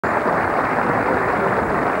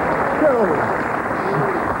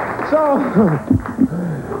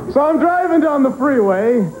So I'm driving down the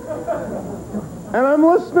freeway, and I'm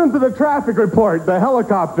listening to the traffic report, the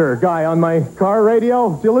helicopter guy on my car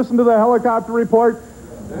radio. Do you listen to the helicopter report?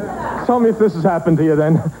 Tell me if this has happened to you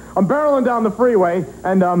then. I'm barreling down the freeway,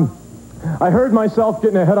 and I heard myself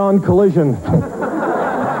getting a head-on collision.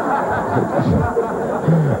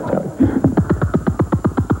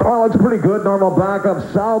 Well, it's pretty good. Normal backup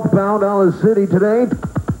southbound out of the city today.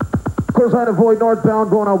 Of course, I'd avoid northbound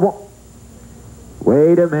going on...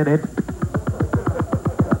 Wait a minute.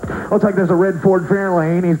 Looks like there's a red Ford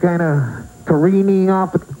Fairlane. He's kind of careening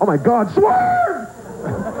off the... Oh, my God. Swerve!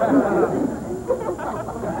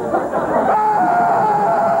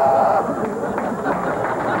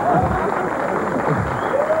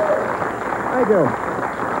 Thank you.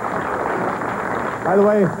 By the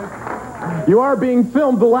way, you are being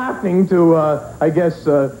filmed laughing to, I guess,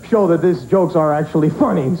 show that these jokes are actually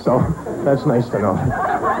funny, so that's nice to know.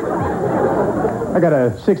 I got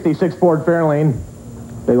a 66 Ford Fairlane,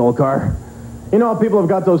 big old car. You know how people have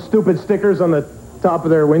got those stupid stickers on the top of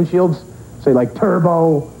their windshields? Say, like,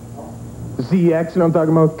 Turbo, ZX, you know what I'm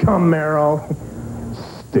talking about? Camaro.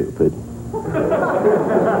 Stupid.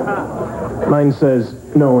 Mine says,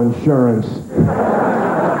 no insurance.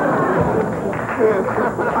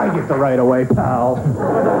 I get the right of way, pal.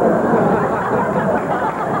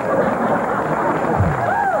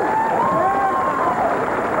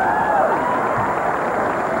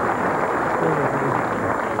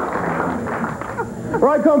 Where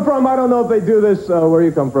I come from, I don't know if they do this where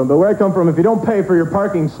you come from, but where I come from, if you don't pay for your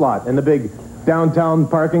parking slot in the big downtown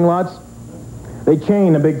parking lots, they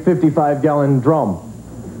chain a big 55-gallon drum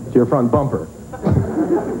to your front bumper.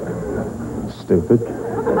 Stupid.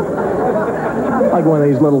 Like one of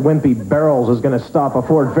these little wimpy barrels is going to stop a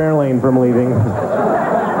Ford Fairlane from leaving.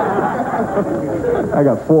 I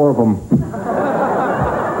got 4 of them.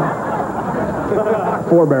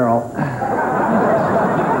 4-barrel.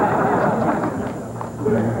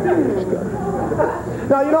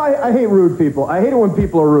 Now, you know, I hate rude people. I hate it when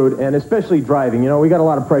people are rude, and especially driving. You know, we got a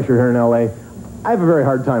lot of pressure here in L.A. I have a very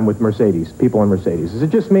hard time with Mercedes, people in Mercedes. Is it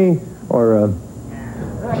just me, or,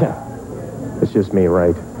 yeah, it's just me,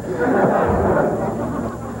 right?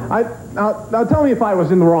 Now tell me if I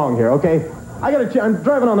was in the wrong here, okay? I'm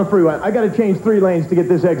driving on the freeway. I got to change 3 lanes to get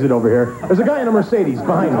this exit over here. There's a guy in a Mercedes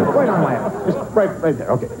behind me, right on my head. Just right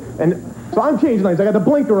there, okay. And so I'm changing lanes. I got the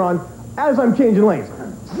blinker on as I'm changing lanes.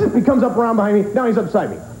 Zip, he comes up around behind me. Now he's up beside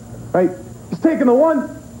me, right? He's taking the one,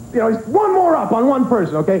 you know, he's one more up on one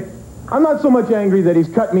person, okay? I'm not so much angry that he's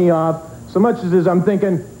cut me off, so much as I'm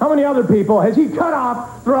thinking, how many other people has he cut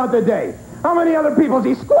off throughout the day? How many other people has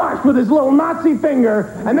he squashed with his little Nazi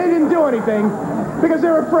finger, and they didn't do anything because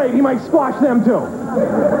they're afraid he might squash them too?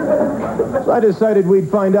 So I decided we'd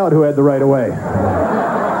find out who had the right of way.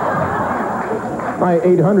 My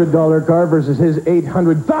 $800 car versus his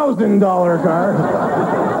 $800,000 car.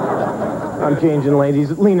 I'm changing lanes.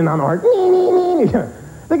 He's leaning on the horn.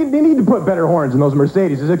 They need to put better horns in those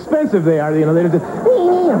Mercedes. As expensive they are, you know, they just...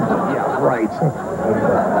 Yeah, right.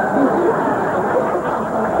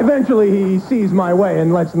 Eventually, he sees my way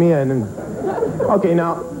and lets me in. And okay,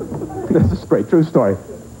 now, this is great, true story.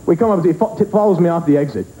 We come up, he follows me off the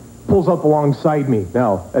exit, pulls up alongside me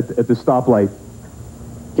now at the stoplight,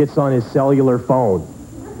 gets on his cellular phone.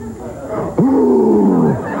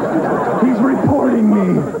 Ooh, he's reporting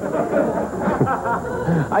me.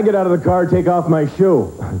 I get out of the car, take off my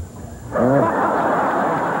shoe. Right.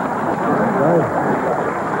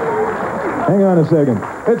 Hang on a second.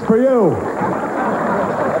 It's for you.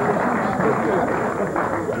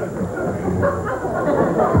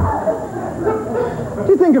 Do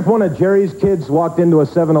you think if one of Jerry's kids walked into a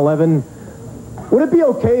 7-Eleven, would it be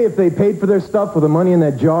okay if they paid for their stuff with the money in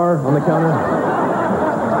that jar on the counter?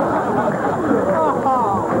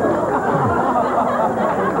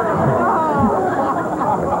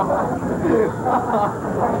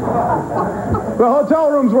 The hotel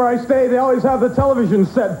rooms where I stay, they always have the television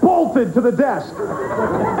set bolted to the desk.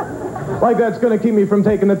 Like that's going to keep me from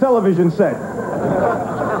taking the television set.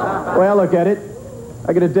 The way I look at it,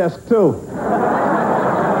 I get a desk too.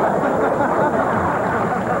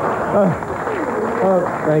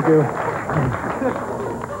 Thank you.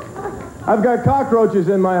 I've got cockroaches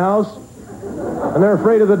in my house, and they're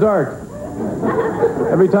afraid of the dark.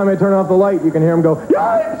 Every time I turn off the light, you can hear them go,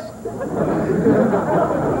 yikes!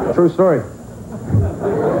 True story.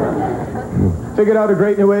 Figured out a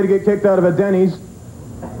great new way to get kicked out of a Denny's.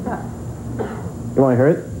 You want to hear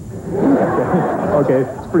it? Okay,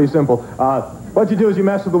 it's pretty simple. What you do is you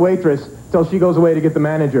mess with the waitress till she goes away to get the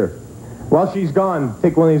manager. While she's gone,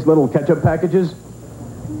 take one of these little ketchup packages,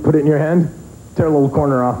 Put it in your hand, tear a little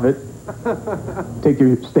corner off of it. Take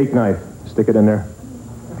your steak knife, stick it in there.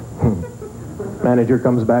 Manager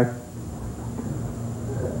comes back.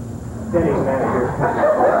 Denny's manager.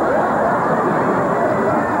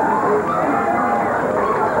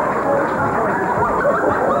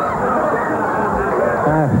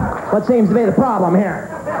 What seems to be the problem here?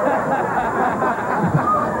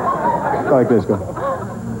 Go like this, go.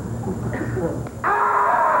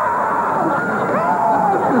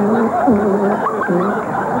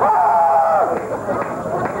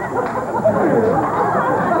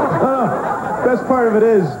 Best part of it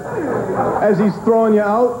is, as he's throwing you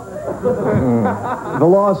out, the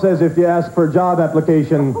law says if you ask for a job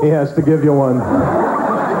application, he has to give you one.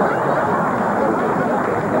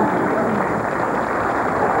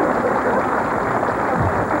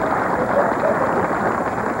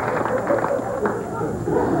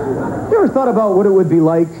 You ever thought about what it would be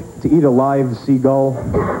like to eat a live seagull?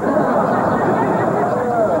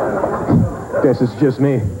 Guess it's just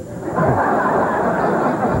me.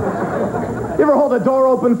 You ever hold a door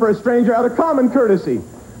open for a stranger out of common courtesy?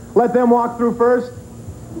 Let them walk through first,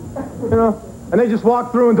 you know, and they just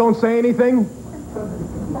walk through and don't say anything?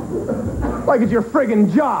 Like it's your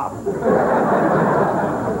friggin' job.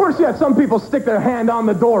 Worse yet, some people stick their hand on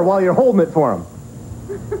the door while you're holding it for them.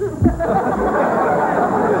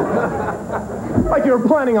 Like you were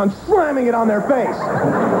planning on slamming it on their face.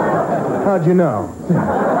 How'd you know?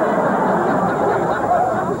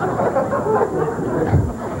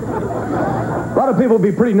 A lot of people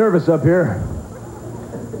be pretty nervous up here.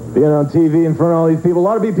 Being on TV in front of all these people. A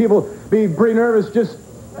lot of people be pretty nervous just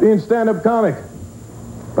being stand-up comic.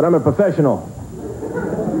 But I'm a professional.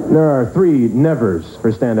 There are 3 nevers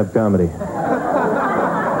for stand-up comedy.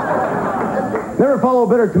 Never follow a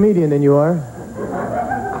better comedian than you are.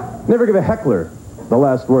 Never give a heckler the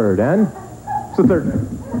last word. And what's the 3rd?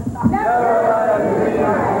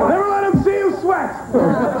 Never let him see you sweat.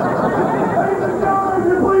 Ladies and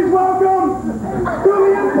gentlemen, please welcome to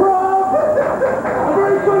the Improv, a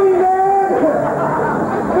very funny man.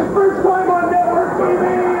 His first time on network TV,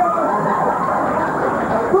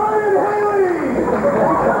 Brian Haley.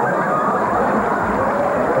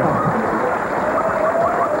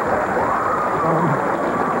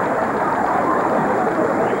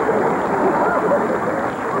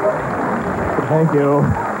 Thank you.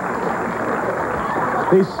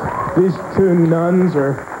 These 2 nuns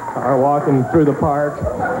are walking through the park,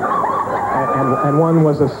 and one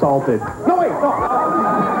was assaulted. No, wait, no.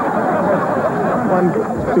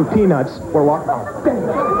 2 peanuts were walking. Oh.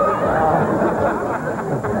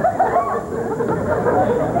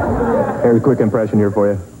 Here's a quick impression here for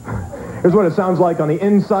you. Here's what it sounds like on the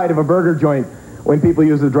inside of a burger joint when people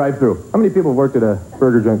use the drive-thru. How many people have worked at a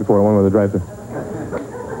burger joint before, one with a drive-thru?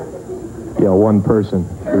 Yeah, 1 person.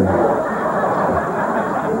 Sure.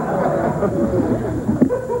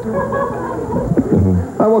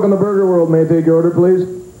 Hi, welcome to Burger World. May I take your order, please?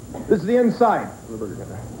 This is the inside of the burger joint.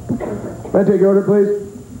 May I take your order, please?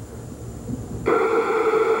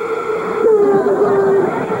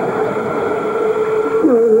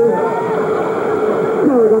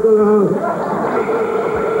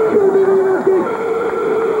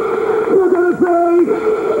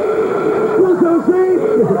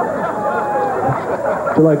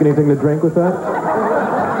 Would you like anything to drink with that? Well,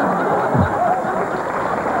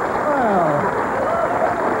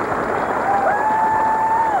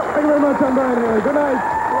 thank you very much. I'm Brian Haley. Good night.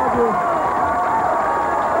 Love you.